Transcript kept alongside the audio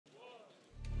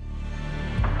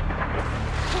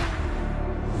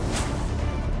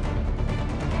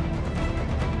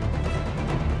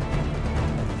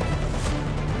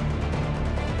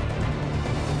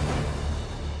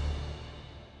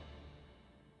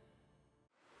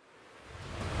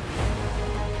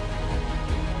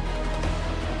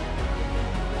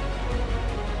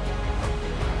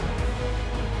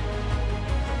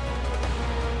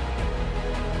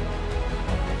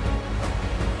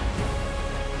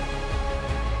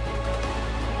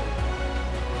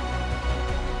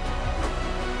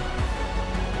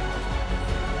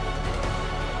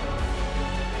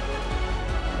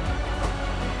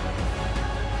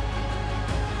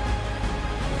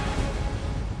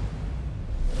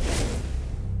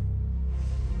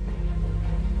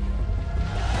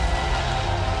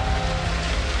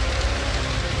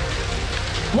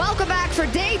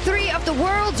for day 3 of the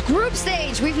World's Group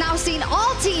Stage. We've now seen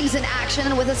all teams in action,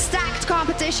 and with a stacked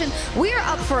competition, we're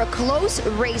up for a close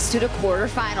race to the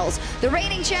quarterfinals. The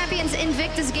reigning champions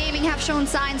Invictus Gaming have shown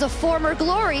signs of former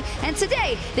glory, and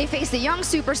today they face the young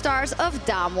superstars of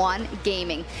Damwon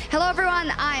Gaming. Hello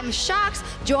everyone, I'm Shox,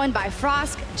 joined by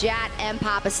Frosk, Jat, and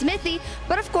Papa Smithy.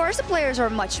 But of course, the players are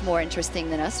much more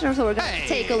interesting than us, so we're going to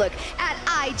take a look at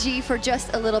IG for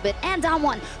just a little bit, and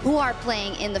Damwon, who are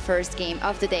playing in the first game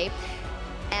of the day.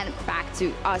 And back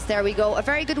to us. There we go. A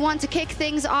very good one to kick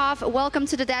things off. Welcome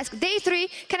to the desk. Day 3.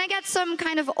 Can I get some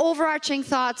kind of overarching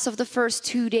thoughts of the first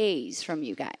 2 days from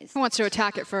you guys? Who wants to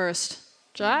attack it first?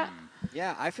 Jat?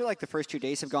 Yeah, I feel like the first 2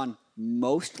 days have gone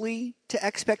mostly to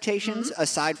expectations,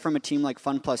 aside from a team like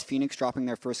Fun Plus Phoenix dropping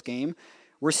their first game.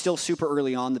 We're still super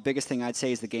early on. The biggest thing I'd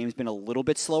say is the game's been a little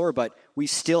bit slower, but we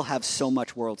still have so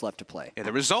much Worlds left to play. Yeah,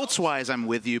 the results-wise, I'm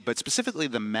with you, but specifically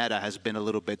the meta has been a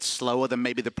little bit slower than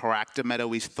maybe the proactive meta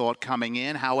we thought coming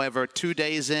in. However, 2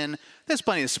 days in, there's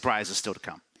plenty of surprises still to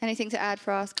come. Anything to add,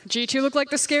 Frosk? G2 looked like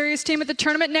the scariest team at the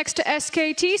tournament next to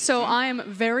SKT, so I am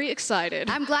very excited.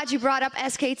 I'm glad you brought up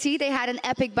SKT. They had an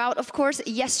epic bout, of course,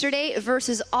 yesterday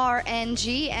versus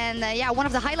RNG. And yeah, one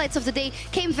of the highlights of the day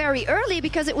came very early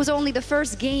because it was only the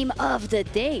first game of the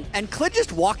day. And Klid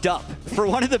just walked up for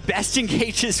one of the best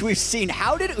engages we've seen.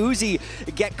 How did Uzi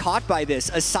get caught by this?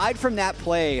 Aside from that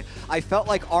play, I felt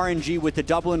like RNG with the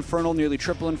double Infernal, nearly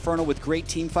triple Infernal with great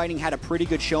team fighting had a pretty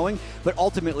good showing, but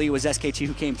ultimately it was SKT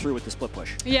who came through with the split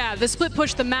push. Yeah, the split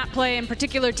push, the map play in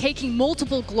particular, taking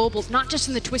multiple globals, not just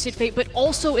in the Twisted Fate, but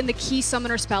also in the key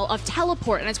summoner spell of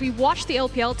Teleport. And as we watch the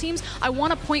LPL teams, I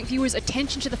want to point viewers'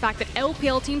 attention to the fact that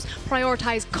LPL teams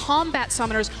prioritize combat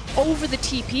summoners over the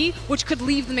TP, which could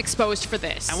leave them exposed for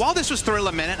this. And while this was thrill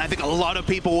a minute, I think a lot of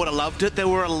people would have loved it. There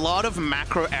were a lot of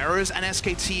macro errors, and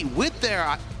SKT, with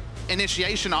their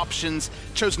initiation options,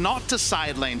 chose not to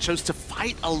side lane, chose to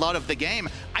fight a lot of the game.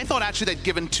 I thought actually they'd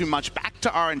given too much back to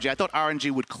RNG. I thought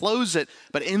RNG would close it,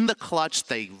 but in the clutch,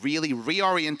 they really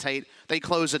reorientate, they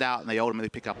close it out, and they ultimately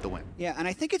pick up the win. Yeah, and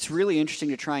I think it's really interesting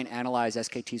to try and analyze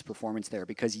SKT's performance there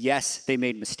because yes, they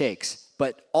made mistakes,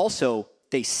 but also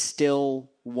they still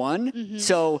won.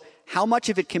 So how much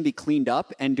of it can be cleaned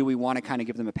up, and do we want to kind of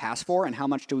give them a pass for, and how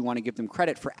much do we want to give them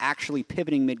credit for actually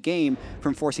pivoting mid-game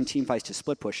from forcing teamfights to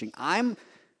split pushing? I'm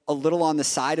a little on the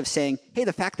side of saying, hey,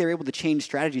 the fact they're able to change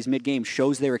strategies mid-game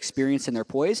shows their experience and their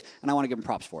poise, and I want to give them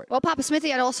props for it. Well, Papa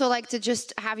Smithy, I'd also like to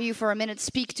just have you for a minute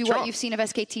speak to what you've seen of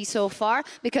SKT so far,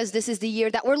 because this is the year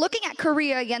that we're looking at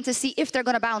Korea again to see if they're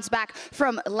going to bounce back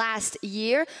from last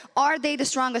year. Are they the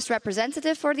strongest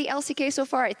representative for the LCK so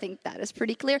far? I think that is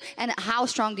pretty clear. And how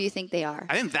strong do you think they are?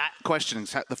 I think that question,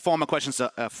 the former question's a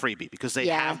freebie, because they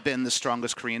have been the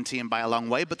strongest Korean team by a long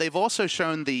way, but they've also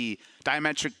shown the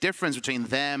diametric difference between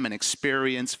them and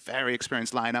experience, very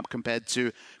experienced lineup compared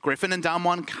to Griffin and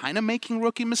Damwon kind of making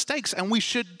rookie mistakes. And we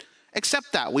should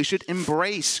accept that. We should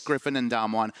embrace Griffin and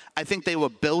Damwon. I think they were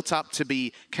built up to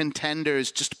be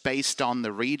contenders just based on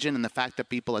the region and the fact that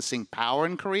people are seeing power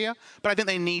in Korea. But I think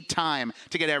they need time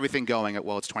to get everything going at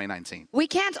Worlds 2019. We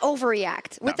can't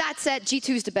overreact. With that said,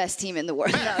 G2 is the best team in the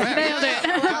world. Nailed it.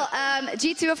 Well,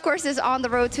 G2, of course, is on the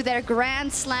road to their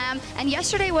Grand Slam. And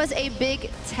yesterday was a big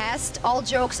test. All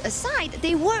jokes aside,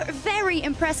 they were very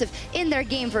impressive in their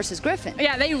game versus Griffin.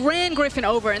 Yeah, they ran Griffin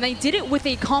over, and they did it with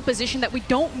a composition that we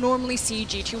don't normally see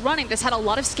G2 running. This had a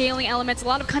lot of scaling elements, a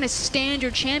lot of kind of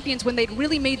standard champions when they'd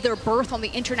really made their berth on the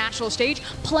international stage,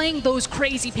 playing those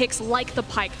crazy picks like the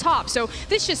Pyke top. So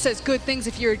this just says good things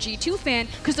if you're a G2 fan,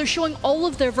 because they're showing all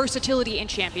of their versatility in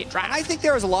champion draft. I think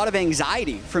there was a lot of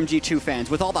anxiety from G2 fans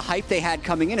with all the hype they had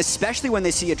coming in, especially when they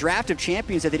see a draft of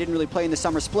champions that they didn't really play in the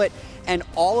summer split, and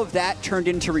all of that turned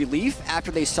into relief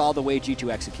after they saw the way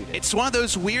G2 executed. It's one of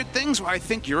those weird things where I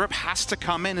think Europe has to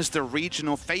come in as the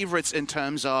regional favorites in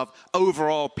terms of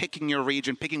overall picking your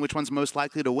region, picking which one's most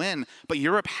likely to win. But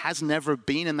Europe has never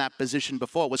been in that position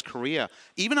before. It was Korea,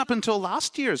 even up until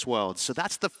last year's Worlds. So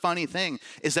that's the funny thing,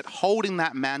 is that holding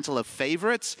that mantle of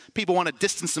favorites, people want to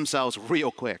distance themselves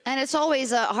real quick. And it's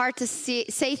always hard to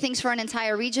say things for an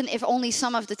entire region if only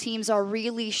some of the teams are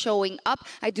really showing up.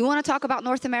 I do want to talk about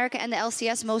North America and the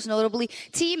LCS, most notably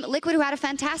Team Liquid, who had a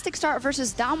fantastic start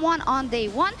versus Damwon on day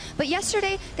 1. But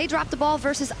yesterday, they dropped the ball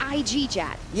versus IG,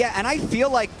 Jat. Yeah, and I feel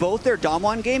like both their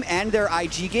Damwon game and their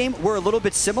IG game were a little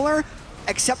bit similar,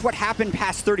 except what happened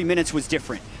past 30 minutes was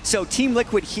different. So Team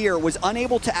Liquid here was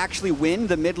unable to actually win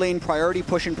the mid lane priority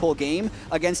push and pull game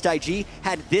against IG,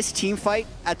 had this team fight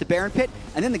at the Baron pit,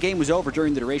 and then the game was over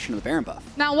during the duration of the Baron buff.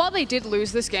 Now, while they did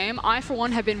lose this game, I, for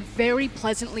one, have been very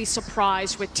pleasantly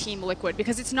surprised with Team Liquid,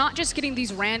 because it's not just getting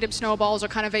these random snowballs or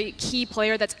kind of a key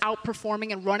player that's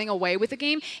outperforming and running away with the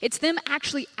game. It's them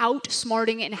actually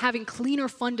outsmarting and having cleaner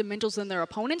fundamentals than their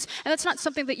opponents, and that's not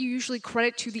something that you usually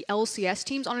credit to the LCS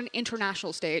teams on an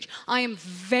international stage. I am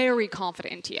very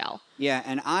confident in TL. Yeah,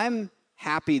 and I'm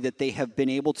happy that they have been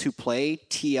able to play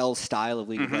TL's style of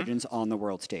League of Legends on the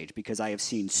world stage, because I have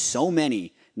seen so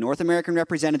many North American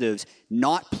representatives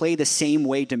not play the same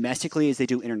way domestically as they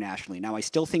do internationally. Now, I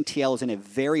still think TL is in a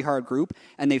very hard group,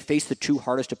 and they've faced the 2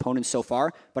 hardest opponents so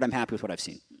far, but I'm happy with what I've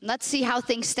seen. Let's see how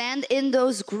things stand in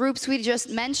those groups we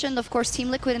just mentioned. Of course, Team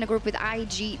Liquid in a group with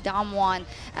IG, Damwon,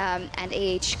 and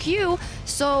AHQ.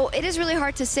 So it is really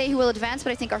hard to say who will advance,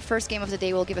 but I think our first game of the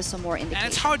day will give us some more indication.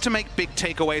 And it's hard to make big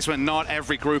takeaways when not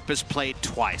every group is played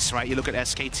twice, right? You look at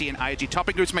SKT and IG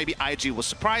topping groups, maybe IG will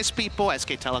surprise people, SK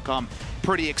Telecom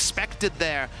pretty expected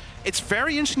there. It's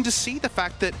very interesting to see the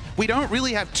fact that we don't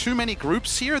really have too many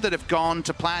groups here that have gone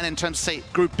to plan in terms of, say,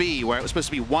 Group B, where it was supposed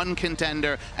to be 1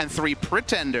 contender and 3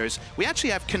 pretenders. We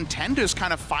actually have contenders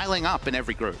kind of filing up in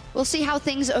every group. We'll see how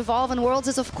things evolve, and Worlds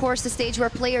is, of course, the stage where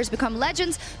players become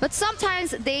legends, but sometimes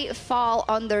they fall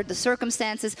under the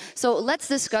circumstances. So let's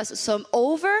discuss some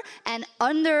over and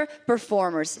under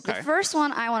performers. Okay. The first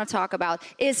one I want to talk about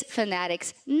is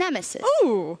Fnatic's Nemesis.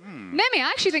 Ooh, Nemi,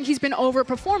 I actually think he's been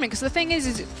overperforming, because the thing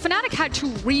is Fnatic had to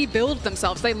rebuild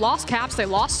themselves. They lost Caps, they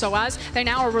lost Soaz, they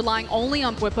now are relying only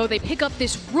on Bwipo. They pick up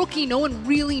this rookie, no one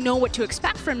really know what to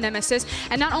expect from Nemesis,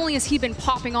 and not only has he been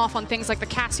popping off on things like the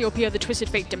Cassiopeia, the Twisted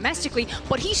Fate domestically,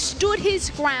 but he stood his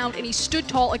ground and he stood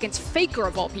tall against Faker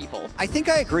of all people. I think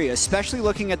I agree, especially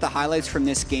looking at the highlights from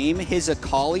this game. His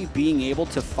Akali being able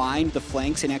to find the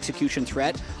flanks and execution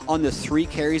threat on the 3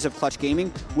 carries of Clutch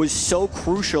Gaming was so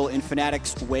crucial in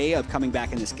Fnatic's way of coming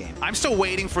back in this game. I'm still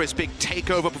waiting for his big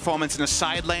takeover performance in a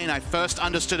side lane. I first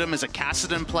understood him as a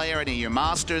Kassadin player in a EU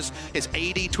Masters. His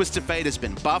AD Twisted Fate has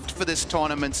been buffed for this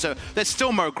tournament, so there's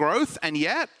still more growth, and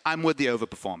yet I'm with the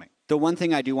overperforming. The one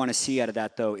thing I do want to see out of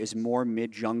that, though, is more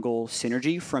mid-jungle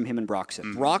synergy from him and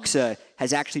Broxah. Broxah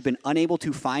has actually been unable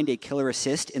to find a killer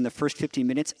assist in the first 15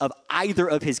 minutes of either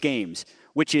of his games,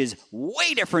 which is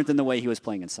way different than the way he was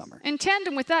playing in summer. In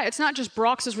tandem with that, it's not just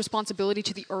Brox's responsibility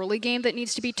to the early game that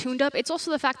needs to be tuned up. It's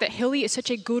also the fact that Hilly is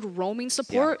such a good roaming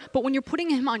support, but when you're putting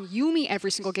him on Yuumi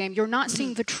every single game, you're not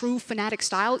seeing the true Fnatic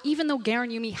style, even though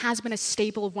Garen Yuumi has been a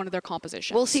staple of one of their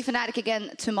compositions. We'll see Fnatic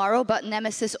again tomorrow, but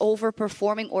Nemesis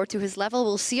overperforming or to his level.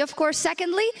 We'll see, of course.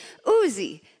 Secondly,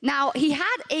 Uzi. Now, he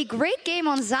had a great game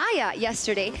on Xayah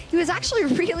yesterday. He was actually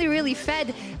really, really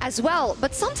fed as well,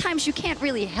 but sometimes you can't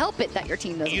really help it that your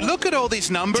team doesn't. You look at all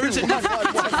these numbers, and it's a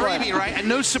freebie, right? And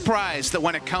no surprise that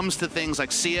when it comes to things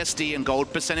like CSD and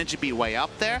gold percentage, it'd be way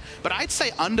up there. But I'd say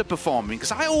underperforming,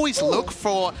 because I always look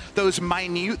for those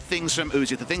minute things from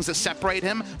Uzi, the things that separate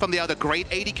him from the other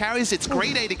great AD carries. It's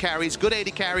great AD carries, good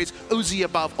AD carries, Uzi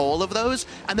above all of those.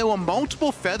 And there were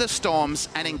multiple Feather Storms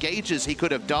and engages he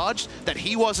could have dodged that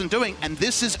he wasn't doing. And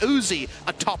this is Uzi,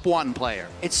 a top 1 player.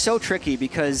 It's so tricky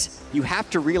because you have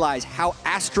to realize how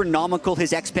astronomical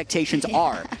his expectations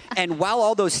are. And while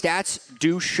all those stats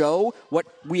do show what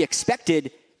we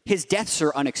expected, his deaths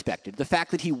are unexpected. The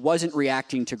fact that he wasn't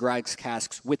reacting to Greg's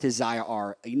casks with his Xayah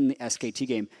R in the SKT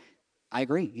game, I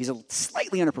agree. He's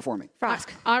slightly underperforming.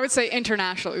 Frosk. I would say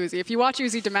international Uzi. If you watch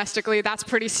Uzi domestically, that's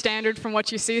pretty standard from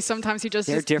what you see. Sometimes he just...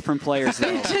 They're different players,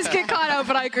 though. Just get caught out,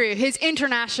 but I agree. His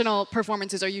international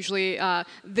performances are usually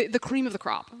the cream of the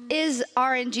crop. Is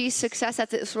RNG's success at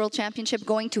this World Championship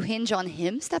going to hinge on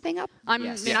him stepping up? I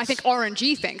mean, I think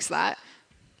RNG thinks that.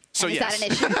 So is that an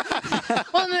issue?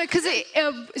 Well, no, because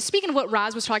speaking of what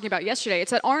Raz was talking about yesterday,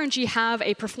 it's that RNG have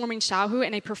a performing Xiaohu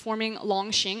and a performing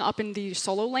Longxing up in the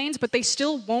solo lanes, but they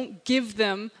still won't give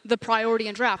them the priority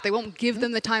in draft. They won't give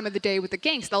them the time of the day with the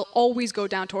ganks. They'll always go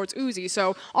down towards Uzi.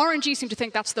 So RNG seem to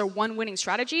think that's their one winning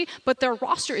strategy, but their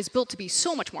roster is built to be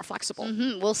so much more flexible.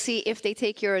 We'll see if they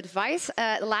take your advice.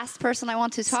 The last person I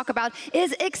want to talk about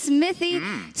is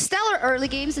Xmithy. Stellar early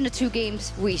games in the 2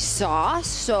 games we saw,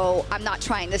 so I'm not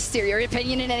trying to steer your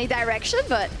opinion in any direction,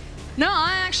 but No,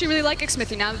 I actually really like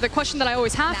Xmithie. Now, the question that I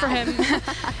always have for him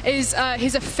is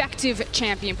his effective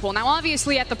champion pool. Now,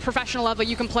 obviously, at the professional level,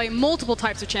 you can play multiple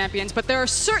types of champions, but there are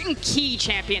certain key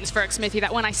champions for Xmithie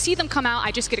that when I see them come out,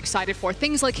 I just get excited for.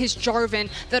 Things like his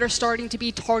Jarvan that are starting to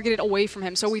be targeted away from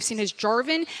him. So we've seen his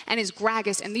Jarvan and his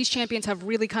Gragas, and these champions have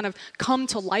really kind of come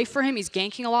to life for him. He's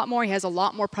ganking a lot more. He has a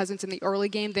lot more presence in the early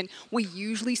game than we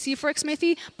usually see for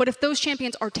Xmithie. But if those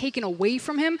champions are taken away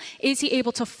from him, is he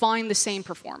able to find the same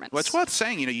performance? Well, it's worth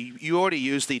saying, you already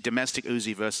used the domestic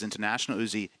Uzi versus international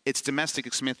Uzi. It's domestic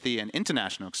Xmithie and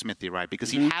international Xmithie, right?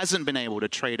 Because he hasn't been able to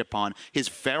trade upon his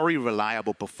very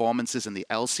reliable performances in the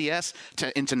LCS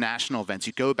to international events.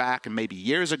 You go back and maybe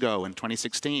years ago in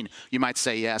 2016, you might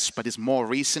say yes, but his more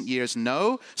recent years,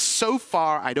 no. So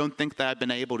far, I don't think that I've been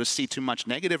able to see too much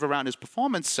negative around his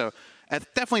performance. So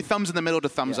definitely thumbs in the middle to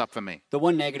thumbs up for me. The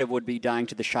one negative would be dying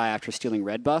to the Shy after stealing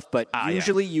red buff, but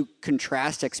usually you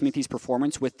contrast Xmithie's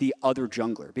performance with the other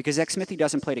jungler, because Xmithie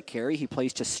doesn't play to carry, he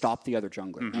plays to stop the other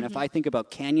jungler. And if I think about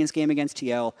Canyon's game against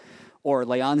TL or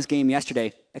Leon's game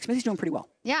yesterday, Xmithie's doing pretty well.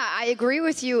 Yeah, I agree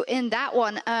with you in that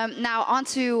one. Now, on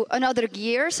to another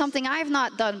gear, something I've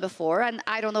not done before, and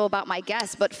I don't know about my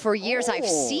guest, but for years I've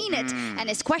seen it, and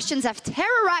his questions have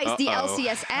terrorized the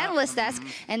LCS analyst desk,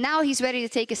 and now he's ready to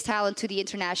take his talent to the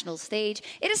international stage.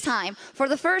 It is time for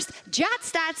the first Jat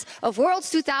Stats of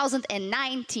Worlds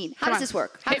 2019. How does this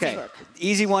work? How does this work?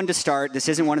 Easy one to start. This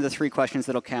isn't one of the 3 questions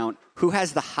that'll count. Who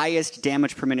has the highest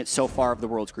damage per minute so far of the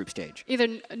World's group stage? Either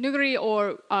Nuguri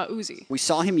or Uzi. We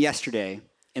saw him yesterday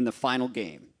in the final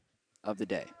game of the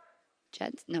day.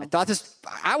 Jed? No.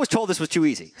 I was told this was too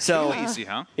easy. So Too easy,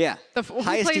 huh? Yeah. Who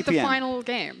highest played DPM. the final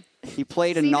game? He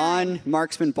played a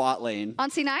non-marksman bot lane. On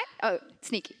C9? Oh,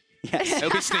 sneaky. Yes. It'll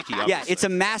be sneaky, obviously. Yeah, it's a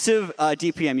massive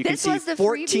DPM. You can This see was the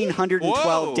freebie?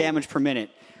 1,412 damage per minute.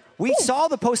 We saw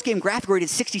the post-game graphic where he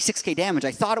did 66k damage.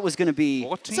 I thought it was going to be...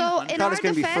 So in our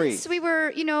gonna be free. defense, we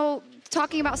were,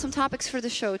 talking about some topics for the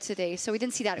show today, so we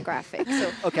didn't see that graphic.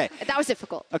 So Okay. that was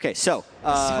difficult. Okay, so...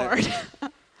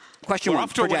 question We're one.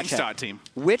 off to a winning Project start, team.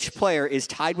 Which player is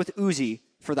tied with Uzi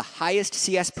for the highest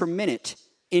CS per minute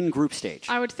in group stage?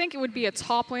 I would think it would be a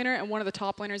top laner, and one of the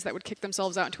top laners that would kick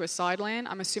themselves out into a side lane.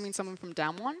 I'm assuming someone from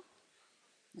Damwon.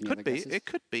 Could be. It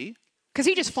could be. Because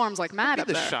he just farms like mad up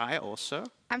The there. Shy also.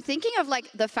 I'm thinking of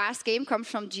the fast game comes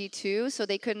from G2, so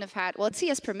they couldn't have had, it's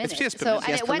CS per minute. CS per so minute. and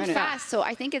CS it per went minute. fast, so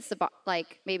I think it's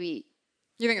maybe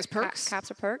You think it's Perks?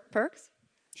 caps or perks.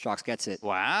 Shox gets it.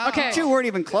 Wow. Okay. 2 weren't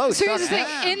even close. So here's the thing.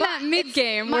 Shox- In that mid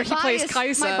game where he plays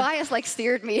Kai'Sa, My bias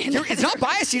steered me. It's not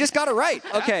biased. You just got it right.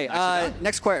 Okay,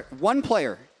 next question. One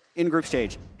player in group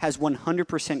stage has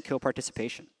 100% kill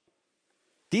participation.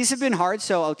 These have been hard,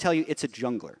 so I'll tell you it's a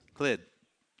jungler. Clid,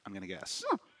 I'm going to guess.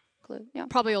 Oh, clue. Yeah.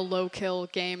 probably a low kill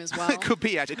game as well. It could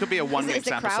be, actually. It could be a one-game Is the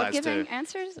sample crowd size, giving too.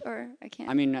 answers, or I can't?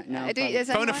 I mean, no.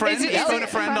 Phone a friend? Phone a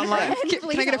friend online?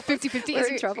 Can I get a 50-50? We're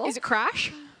in trouble. Is it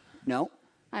Crash? No.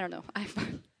 I don't know.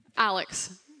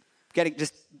 Alex.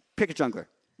 Just pick a jungler.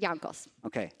 Jankos.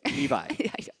 Okay, Levi.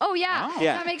 Oh, yeah. Oh.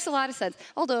 Yeah. That makes a lot of sense.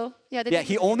 Although, Yeah,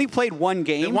 he only played one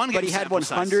game, one game but he had sample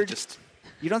size 100. just-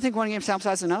 You don't think one game sample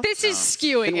size is enough? This is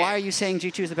skewing Then why it. are you saying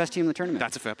G2 is the best team in the tournament?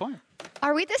 That's a fair point.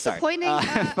 Are we disappointing? Are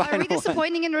we Final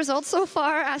disappointing in results so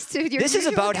far as to your? This is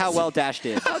usual about how guess? well Dash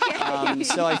did. Okay.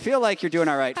 So I feel like you're doing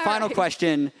all right. Final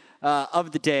question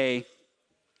of the day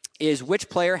is which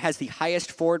player has the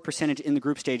highest forward percentage in the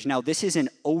group stage? Now, this is an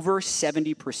over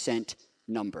 70%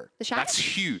 number. The Shy? That's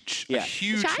huge. Yeah. A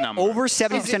huge Shy? number. Over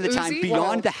 70% of the time, Uzi?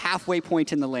 beyond the halfway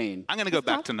point in the lane. I'm going to go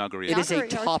back to Nuguri. It is a Your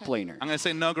top turn. laner. I'm going to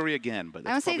say Nuguri again, but I'm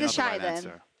gonna say that's the probably Shy not the right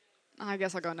then. answer. I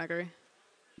guess I'll go Nuguri.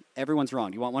 Everyone's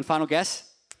wrong. You want one final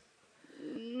guess?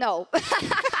 No.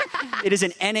 It is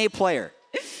an NA player.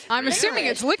 I'm assuming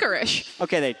it's Licorice.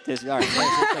 Okay, all right.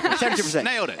 70%.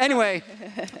 Nailed it. Anyway,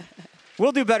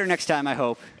 we'll do better next time, I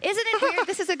hope. Isn't it weird?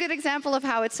 This is a good example of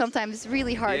how it's sometimes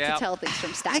really hard Yeah. to tell things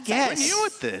from stats. I guess. We're new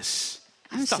at this.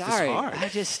 I'm Stuff is sorry. hard.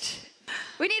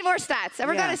 We need more stats, and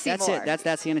we're going to see that's more. it.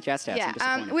 That's the end of chat stats. I'm Yeah,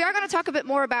 disappointed. we are going to talk a bit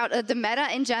more about the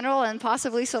meta in general and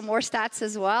possibly some more stats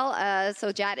as well.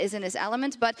 So Jad is in his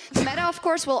element. But the meta, of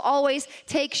course, will always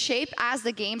take shape as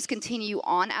the games continue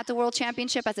on at the World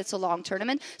Championship, as it's a long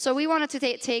tournament. So we wanted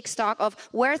to take stock of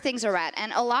where things are at.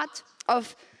 And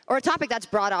a topic that's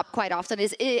brought up quite often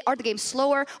is, are the games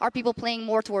slower? Are people playing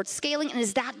more towards scaling? And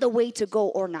is that the way to go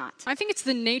or not? I think it's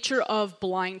the nature of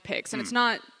blind picks, and it's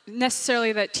not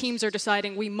necessarily that teams are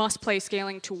deciding we must play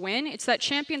scaling to win. It's that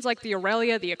champions like the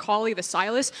Aurelia, the Akali, the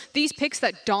Sylas, these picks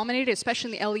that dominated,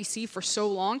 especially in the LEC for so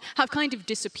long, have kind of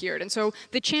disappeared. And so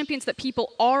the champions that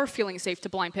people are feeling safe to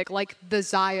blind pick, like the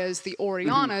Xayahs, the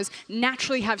Orianas,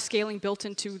 naturally have scaling built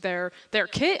into their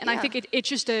kit. And I think it's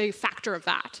just a factor of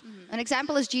that. An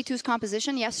example is G2's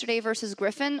composition yesterday versus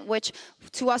Griffin, which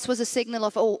to us was a signal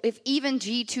of, oh, if even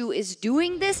G2 is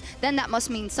doing this, then that must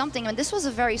mean something. And this was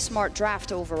a very smart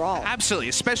draft overall. Absolutely,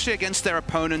 especially against their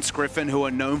opponents, Griffin, who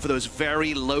are known for those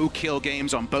very low kill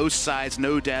games on both sides,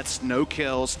 no deaths, no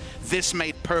kills. This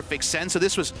made perfect sense. So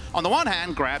this was, on the one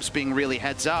hand, Grabs being really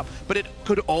heads up, but it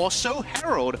could also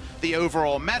herald the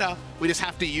overall meta. We just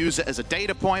have to use it as a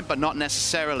data point, but not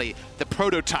necessarily the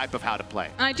prototype of how to play.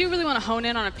 And I do really want to hone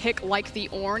in on a pick like the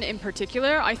Ornn in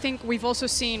particular. I think we've also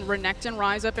seen Renekton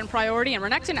rise up in priority, and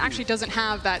Renekton actually doesn't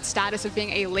have that status of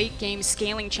being a late game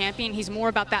scaling champion. He's more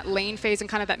about that lane phase and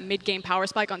kind of that mid game power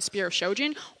spike on Spear of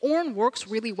Shojin. Ornn works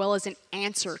really well as an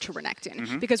answer to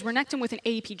Renekton, because Renekton with an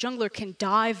AEP jungler can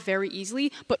dive very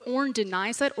easily, but Ornn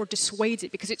denies that or dissuades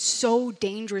it because it's so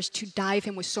dangerous to dive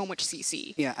him with so much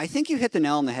CC. Yeah, I think you hit the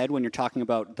nail on the head when you're talking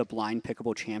about the blind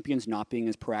pickable champions not being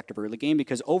as proactive early game,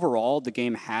 because overall the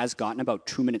game has gotten about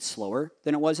 2 minutes slower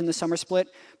than it was in the summer split,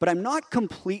 but I'm not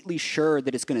completely sure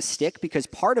that it's going to stick, because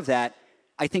part of that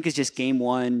I think is just game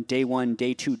one,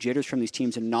 day two jitters from these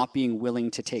teams and not being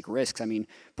willing to take risks. I mean,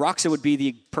 Broxa would be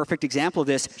the perfect example of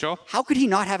this. Sure. How could he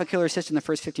not have a killer assist in the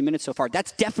first 50 minutes so far?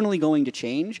 That's definitely going to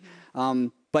change.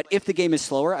 But if the game is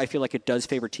slower, I feel like it does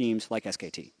favor teams like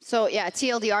SKT. So yeah,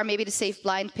 TLDR, maybe the safe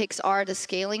blind picks are the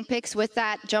scaling picks with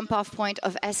that jump-off point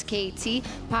of SKT.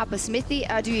 Papa Smithy,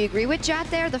 do you agree with Jad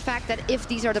there? The fact that if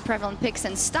these are the prevalent picks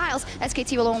and styles,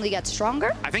 SKT will only get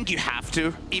stronger? I think you have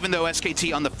to. Even though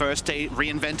SKT on the first day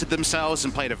reinvented themselves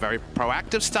and played a very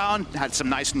proactive style and had some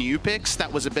nice new picks, that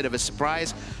was a bit of a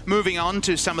surprise. Moving on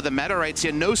to some of the meta rates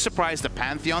here, no surprise the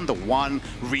Pantheon, the one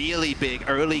really big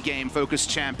early game focused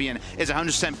champion, is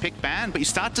 100% pick ban, but you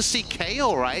start to see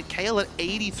Kayle, right? Kayle at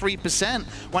 83%.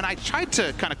 When I tried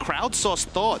to kind of crowdsource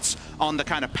thoughts on the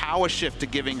kind of power shift to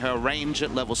giving her range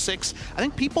at level 6, I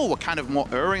think people were kind of more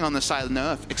erring on the side of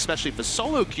nerf, especially for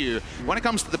solo queue. When it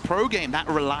comes to the pro game, that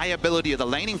reliability of the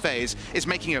laning phase is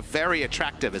making her very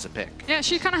attractive as a pick. Yeah,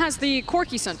 she kind of has the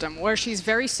Corki symptom, where she's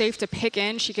very safe to pick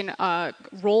in. She can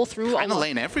roll through kind of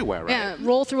lane everywhere, right? Yeah,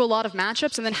 roll through a lot of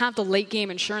matchups and then have the late game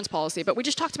insurance policy. But we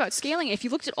just talked about scaling. If you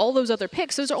looked at all those other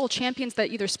picks, those are all champions that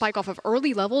either spike off of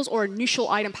early levels or initial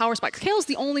item power spikes. Kayle's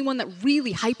the only one that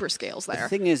really hyper scales there. The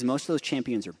thing is, most of those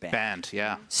champions are banned. Banned,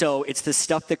 yeah. So it's the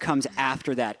stuff that comes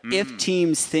after that. If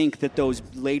teams think that those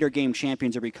later game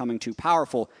champions are becoming too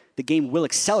powerful, the game will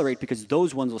accelerate because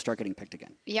those ones will start getting picked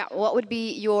again. Yeah, what would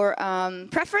be your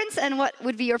preference and what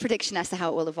would be your prediction as to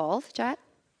how it will evolve, Jad?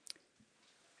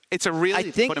 It's a really,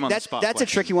 I think put him on the spot that's a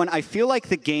question. tricky one. I feel like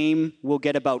the game will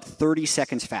get about 30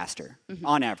 seconds faster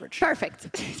on average. Perfect.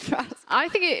 I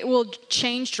think it will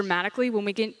change dramatically when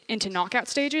we get into knockout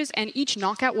stages, and each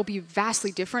knockout will be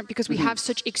vastly different because we have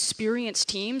such experienced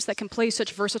teams that can play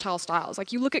such versatile styles.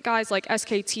 Like, you look at guys like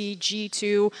SKT,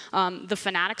 G2, the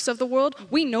Fanatics of the world,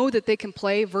 we know that they can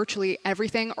play virtually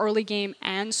everything, early game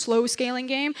and slow scaling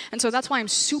game, and so that's why I'm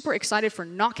super excited for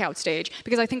knockout stage,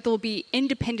 because I think there'll be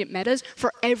independent metas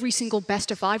for every single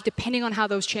best of 5, depending on how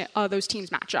those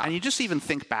teams match up. And you just even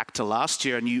think back to last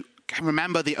year, and you can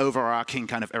remember the overarching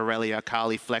kind of Aurelia,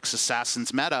 Kali, Flex,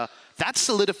 Assassins meta. That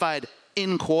solidified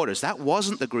in quarters. That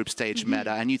wasn't the group stage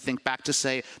meta. And you think back to,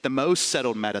 say, the most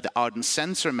settled meta, the Ardent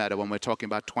Sensor meta, when we're talking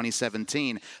about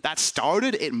 2017. That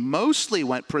started, it mostly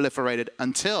went proliferated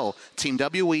until Team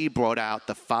WE brought out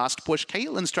the fast push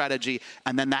Caitlyn strategy,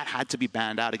 and then that had to be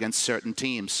banned out against certain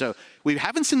teams. So we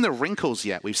haven't seen the wrinkles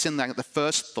yet. We've seen like the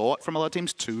first thought from a lot of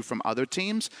teams, 2 from other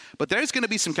teams, but there's going to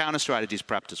be some counter strategies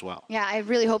prepped as well. Yeah, I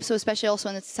really hope so, especially also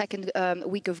in the second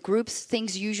week of groups.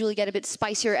 Things usually get a bit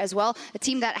spicier as well. A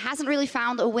team that hasn't really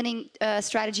found a winning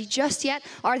strategy just yet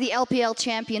are the LPL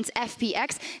champions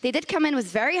FPX. They did come in with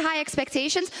very high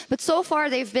expectations, but so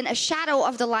far they've been a shadow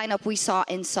of the lineup we saw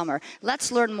in summer.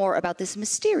 Let's learn more about this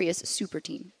mysterious super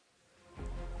team.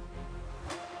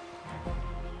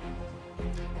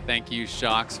 Thank you,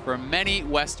 Shocks. For many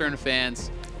Western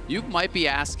fans, you might be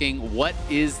asking, what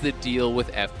is the deal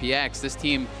with FPX? This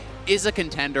team is a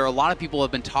contender. A lot of people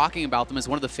have been talking about them as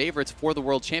one of the favorites for the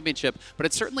World Championship, but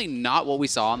it's certainly not what we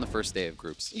saw on the first day of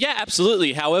groups. Yeah,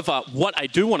 absolutely. However, what I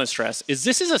do want to stress is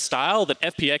this is a style that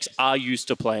FPX are used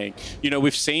to playing. You know,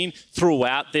 we've seen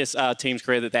throughout this team's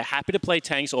career that they're happy to play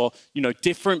tanks or, you know,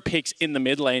 different picks in the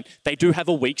mid lane. They do have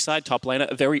a weak side top laner,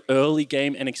 a very early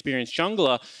game and experienced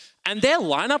jungler. And their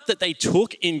lineup that they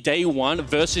took in day one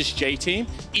versus J-Team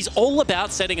is all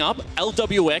about setting up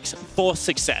LWX for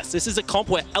success. This is a comp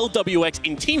where LWX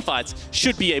in team fights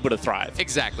should be able to thrive.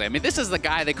 Exactly. I mean, this is the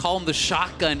guy, they call him the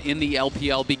shotgun in the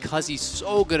LPL because he's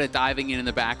so good at diving in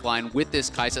the back line with this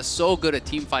Kai'Sa, so good at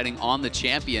team fighting on the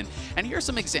champion. And here's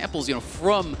some examples, you know,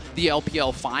 from the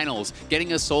LPL finals,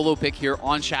 getting a solo pick here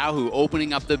on Xiaohu,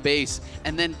 opening up the base,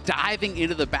 and then diving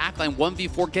into the backline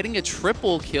 1v4, getting a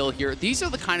triple kill here. These are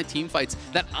the kind of team fights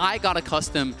that I got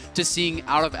accustomed to seeing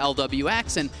out of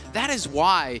LWX, and that is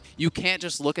why you can't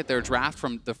just look at their draft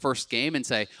from the first game and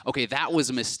say, okay, that was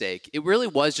a mistake. It really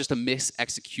was just a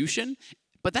mis-execution,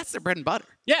 but that's their bread and butter.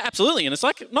 Yeah, absolutely. And it's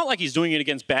like not like he's doing it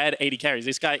against bad AD carries.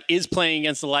 This guy is playing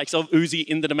against the likes of Uzi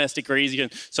in the domestic region,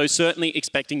 so certainly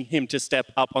expecting him to step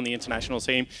up on the international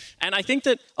team. And I think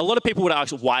that a lot of people would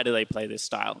ask, why do they play this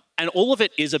style? And all of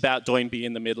it is about Doinby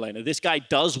in the mid laner. This guy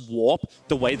does warp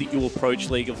the way that you approach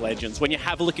League of Legends. When you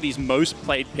have a look at his most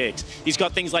played picks, he's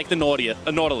got things like the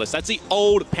Nautilus. That's the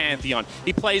old Pantheon.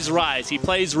 He plays Ryze, he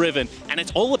plays Riven, and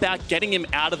it's all about getting him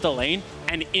out of the lane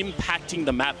and impacting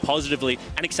the map positively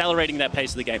and accelerating that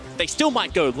pace of the game. They still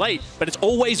might go late, but it's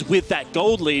always with that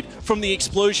gold lead from the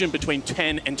explosion between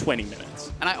 10 and 20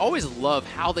 minutes. And I always love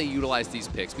how they utilize these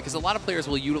picks because a lot of players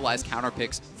will utilize counter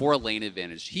picks for a lane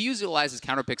advantage. He utilizes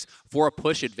counter picks for a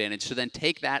push advantage to then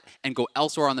take that and go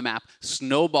elsewhere on the map,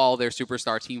 snowball their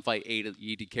superstar teamfight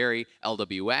AD carry,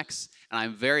 LWX. And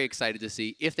I'm very excited to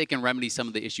see if they can remedy some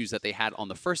of the issues that they had on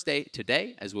the first day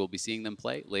today, as we'll be seeing them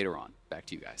play later on. Back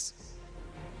to you guys.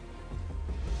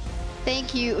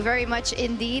 Thank you very much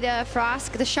indeed,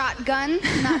 Frosk. The shotgun,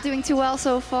 not doing too well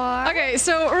so far. Okay,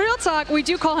 so real talk, we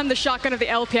do call him the shotgun of the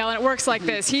LPL, and it works like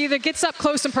this. He either gets up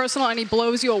close and personal and he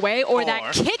blows you away, or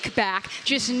that kickback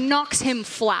just knocks him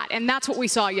flat. And that's what we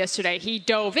saw yesterday. He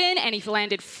dove in and he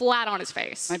landed flat on his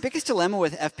face. My biggest dilemma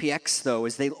with FPX, though,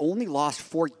 is they only lost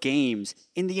 4 games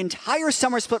in the entire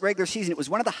summer split regular season. It was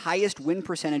one of the highest win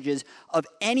percentages of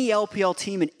any LPL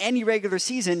team in any regular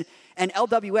season. And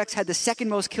LWX had the second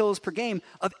most kills per game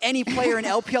of any player in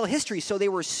LPL history. So they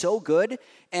were so good.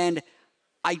 And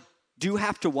I do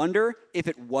have to wonder if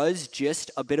it was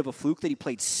just a bit of a fluke that he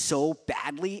played so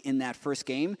badly in that first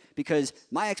game, because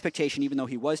my expectation, even though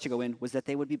he was to go in, was that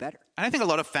they would be better. And I think a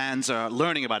lot of fans are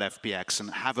learning about FPX and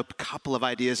have a couple of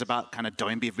ideas about kind of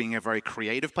Doinby being a very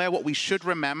creative player. What we should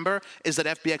remember is that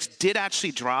FPX did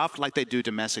actually draft like they do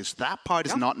domestic. So that part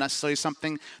is not necessarily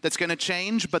something that's going to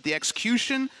change, but the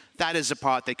execution, that is a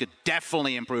part they could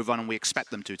definitely improve on, and we expect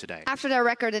them to today. After their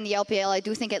record in the LPL, I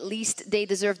do think at least they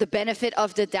deserve the benefit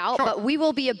of the doubt, but we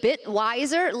will be a bit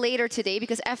wiser later today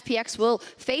because FPX will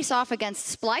face off against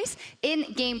Splice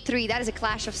in Game 3. That is a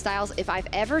clash of styles if I've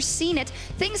ever seen it.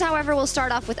 Things, however, will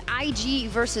start off with IG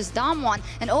versus Damwon,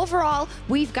 and overall,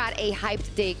 we've got a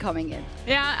hyped day coming in.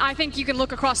 Yeah, I think you can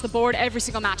look across the board. Every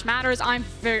single match matters. I'm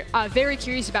very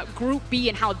curious about Group B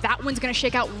and how that one's going to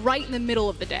shake out right in the middle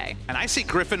of the day. And I see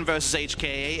Griffin versus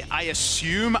HKA. I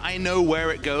assume I know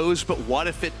where it goes, but what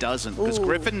if it doesn't? Because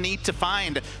Griffin need to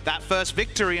find that first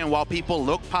victory, and while people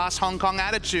look past Hong Kong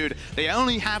attitude, they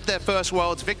only have their first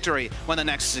Worlds victory when the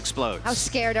Nexus explodes. How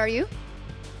scared are you?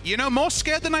 You know, more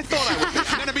scared than I thought I would be.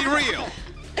 I'm going to be real.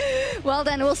 Well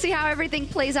then, we'll see how everything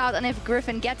plays out and if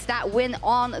Griffin gets that win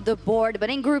on the board. But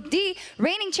in Group D,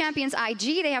 reigning champions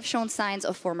IG, they have shown signs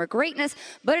of former greatness,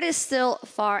 but it is still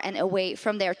far and away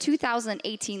from their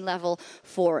 2018 level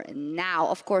for now.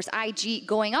 Of course, IG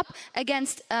going up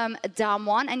against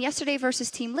Damwon, and yesterday versus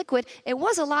Team Liquid, it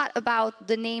was a lot about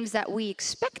the names that we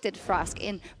expected, Frosk,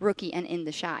 in Rookie and in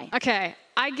the Shy. Okay.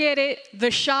 I get it. The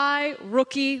Shy,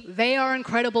 Rookie, they are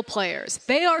incredible players.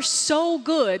 They are so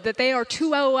good that they are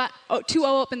 2-0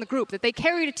 up in the group, that they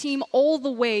carried a team all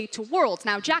the way to Worlds.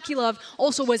 Now, Jackie Love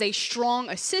also was a strong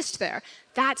assist there.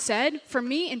 That said, for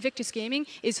me, Invictus Gaming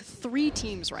is 3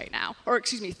 teams right now, or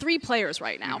excuse me, 3 players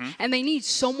right now, and they need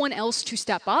someone else to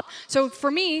step up. So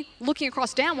for me, looking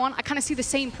across Damwon, I kind of see the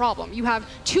same problem. You have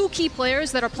 2 key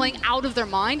players that are playing out of their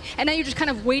mind, and now you're just kind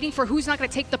of waiting for who's not going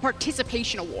to take the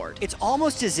participation award. It's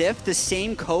almost as if the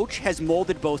same coach has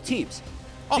molded both teams.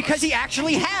 Because he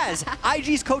actually has.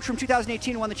 IG's coach from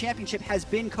 2018 who won the championship has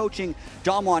been coaching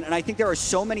Damwon, and I think there are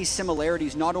so many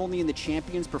similarities, not only in the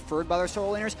champions preferred by their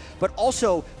solo laners, but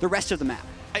also the rest of the map.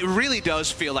 It really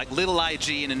does feel like little IG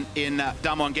in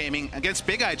Damwon Gaming against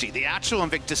big IG. The actual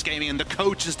Invictus Gaming and the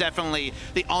coach is definitely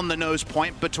the on-the-nose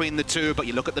point between the two, but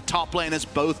you look at the top laners,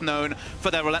 both known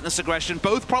for their relentless aggression,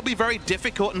 both probably very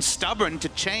difficult and stubborn to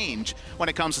change when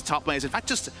it comes to top laners. In fact,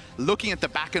 just looking at the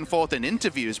back and forth in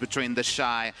interviews between the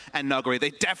Shy and Nuguri,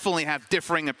 they definitely have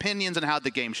differing opinions on how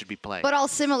the game should be played. But all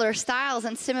similar styles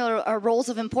and similar roles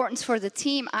of importance for the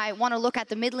team. I want to look at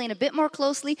the mid lane a bit more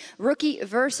closely. Rookie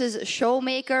versus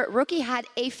Showmaker. Rookie had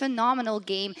a phenomenal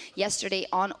game yesterday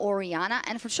on Orianna,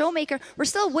 and for Showmaker, we're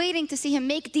still waiting to see him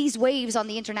make these waves on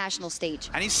the international stage.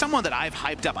 And he's someone that I've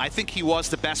hyped up. I think he was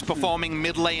the best performing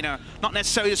mid laner, not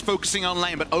necessarily just focusing on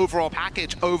lane, but overall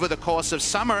package over the course of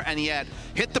summer, and yet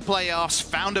hit the playoffs,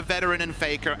 found a veteran in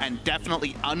Faker, and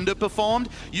definitely underperformed.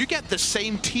 You get the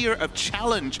same tier of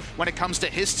challenge when it comes to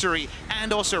history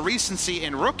and also recency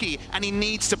in Rookie, and he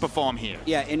needs to perform here.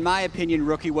 Yeah, in my opinion,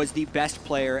 Rookie was the best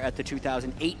player at the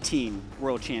 2018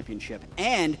 World Championship.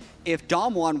 And if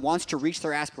Damwon wants to reach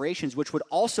their aspirations, which would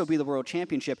also be the World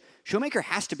Championship, Showmaker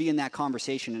has to be in that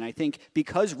conversation. And I think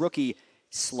because Rookie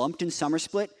slumped in Summer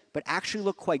Split, but actually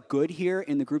looked quite good here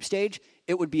in the group stage,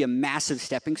 it would be a massive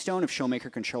stepping stone if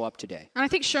Showmaker can show up today. And I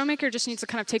think Showmaker just needs to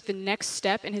kind of take the next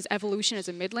step in his evolution as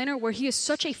a mid laner, where he is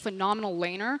such a phenomenal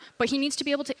laner, but he needs to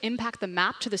be able to impact the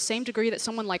map to the same degree that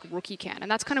someone like Rookie can.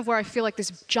 And that's kind of where I feel like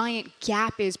this giant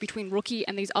gap is between Rookie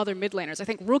and these other mid laners. I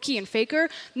think Rookie and Faker,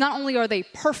 not only are they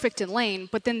perfect in lane,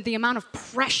 but then the amount of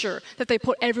pressure that they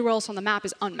put everywhere else on the map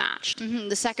is unmatched.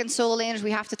 The second solo laners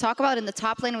we have to talk about in the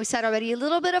top lane, we said already, a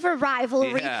little bit of a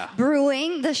rivalry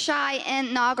brewing, the Shy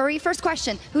and Nuguri. First question,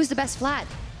 who's the best Vlad?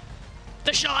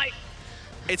 The Shy!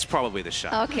 It's probably the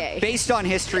Shy. Okay. Based on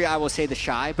history, I will say the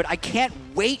Shy, but I can't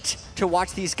wait to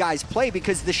watch these guys play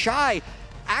because the Shy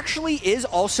actually is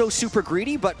also super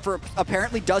greedy, but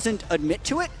apparently doesn't admit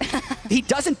to it. He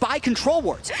doesn't buy control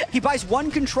wards. He buys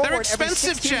one control ward every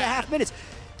 16.5 minutes.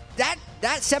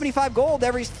 That 75 gold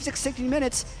every 60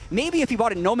 minutes, maybe if he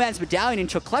bought a Nomad's Medallion and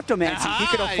took Kleptomancy, he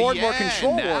could afford more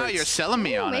control wards. Now you're selling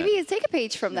me on it. Maybe take a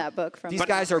page from that book. These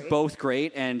guys are both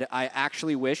great, and I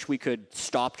actually wish we could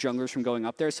stop junglers from going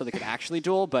up there so they could actually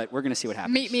duel, but we're going to see what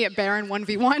happens. Meet me at Baron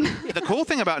 1v1. The cool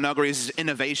thing about Nuguri is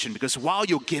innovation, because while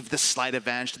you'll give the slight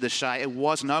advantage to the Shy, it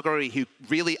was Nuguri who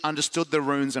really understood the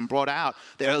runes and brought out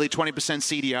the early 20%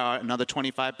 CDR, another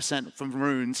 25% from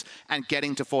runes, and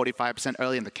getting to 45%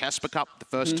 early in the Kesper Cup, the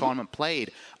first tournament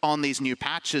played on these new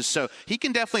patches. So he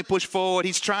can definitely push forward.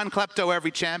 He's trying Klepto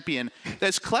every champion.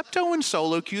 There's Klepto in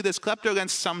solo queue. There's Klepto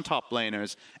against some top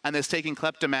laners. And there's taking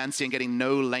Kleptomancy and getting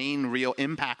no lane real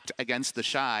impact against the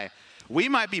Shy. We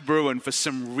might be brewing for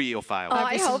some real fireworks. Oh,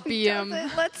 I hope he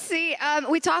doesn't. Let's see.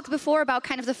 We talked before about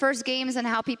kind of the first games and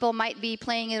how people might be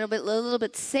playing it a little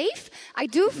bit safe. I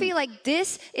do feel like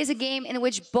this is a game in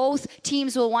which both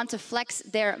teams will want to flex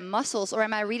their muscles, or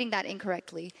am I reading that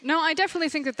incorrectly? No, I definitely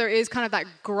think that there is kind of that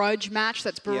grudge match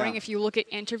that's brewing if you look at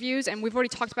interviews, and we've already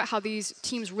talked about how these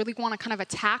teams really want to kind of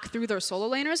attack through their solo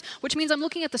laners, which means I'm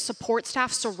looking at the support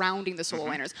staff surrounding the solo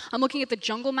laners. I'm looking at the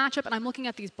jungle matchup, and I'm looking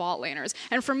at these bot laners.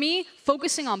 And for me,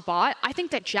 focusing on bot, I think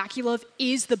that JackeyLove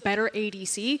is the better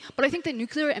ADC, but I think that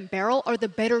Nuclear and Beryl are the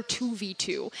better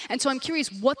 2v2. And so I'm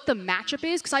curious what the matchup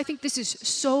is, because I think this is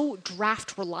so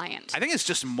draft reliant. I think it's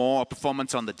just more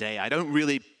performance on the day. I don't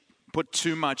really put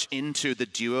too much into the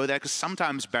duo there, because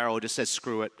sometimes Beryl just says,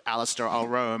 screw it, Alistair, I'll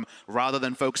roam, rather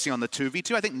than focusing on the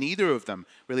 2v2. I think neither of them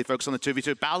really focus on the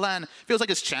 2v2. Balan feels like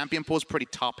his champion pool is pretty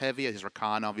top-heavy. His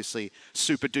Rakan, obviously,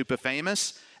 super-duper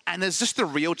famous. And there's just the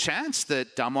real chance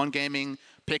that Damwon Gaming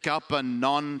pick up a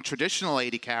non-traditional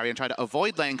AD carry and try to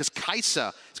avoid lane, because Kai'Sa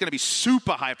is going to be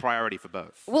super high priority for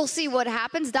both. We'll see what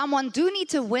happens. Damwon do need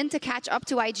to win to catch up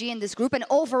to IG in this group, and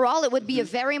overall it would be a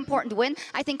very important win.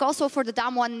 I think also for the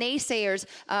Damwon naysayers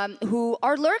who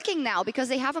are lurking now because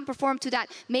they haven't performed to that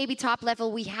maybe top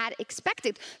level we had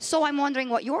expected. So I'm wondering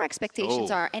what your expectations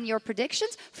are and your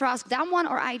predictions for us, Damwon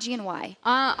or IG, and why?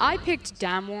 I picked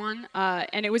Damwon,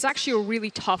 and it was actually a really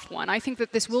tough one. I think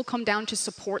that this will come down to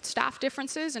support staff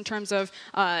differences in terms of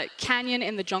Canyon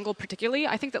in the jungle particularly.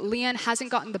 I think that Lian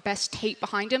hasn't gotten the best tape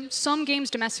behind him. Some games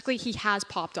domestically he has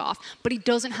popped off, but he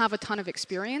doesn't have a ton of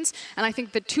experience. And I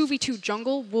think the 2v2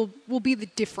 jungle will be the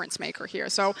difference maker here.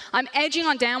 So I'm edging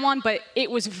on Damwon, but it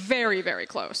was very, very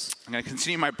close. I'm going to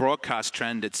continue my broadcast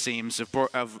trend, it seems,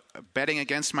 of betting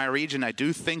against my region. I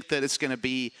do think that it's going to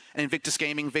be an Invictus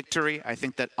Gaming victory. I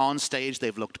think that on stage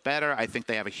they've looked better. I think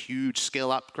they have a huge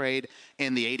skill upgrade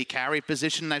in the AD carry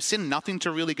position. I've seen nothing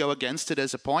to really go against it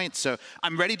as a point. So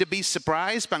I'm ready to be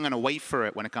surprised, but I'm going to wait for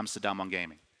it when it comes to Damwon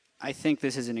Gaming. I think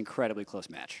this is an incredibly close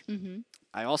match.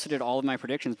 I also did all of my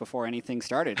predictions before anything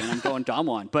started, and I'm going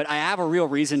Damwon. But I have a real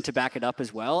reason to back it up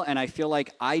as well, and I feel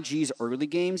like IG's early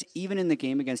games, even in the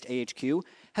game against AHQ,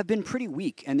 have been pretty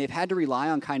weak, and they've had to rely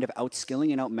on kind of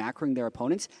outskilling and out-macroing their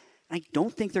opponents. I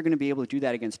don't think they're going to be able to do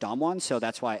that against Damwon, so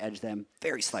that's why I edge them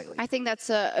very slightly. I think that's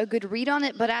a good read on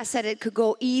it, but as said, it could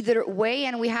go either way,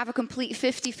 and we have a complete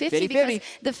 50-50 because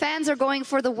the fans are going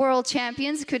for the world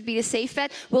champions. Could be a safe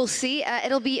bet. We'll see.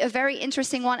 It'll be a very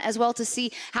interesting one as well to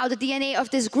see how the DNA of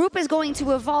this group is going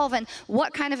to evolve and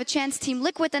what kind of a chance Team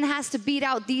Liquid then has to beat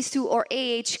out these two or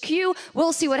AHQ.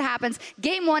 We'll see what happens.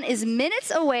 Game 1 is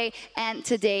minutes away, and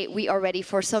today we are ready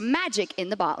for some magic in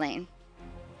the bot lane.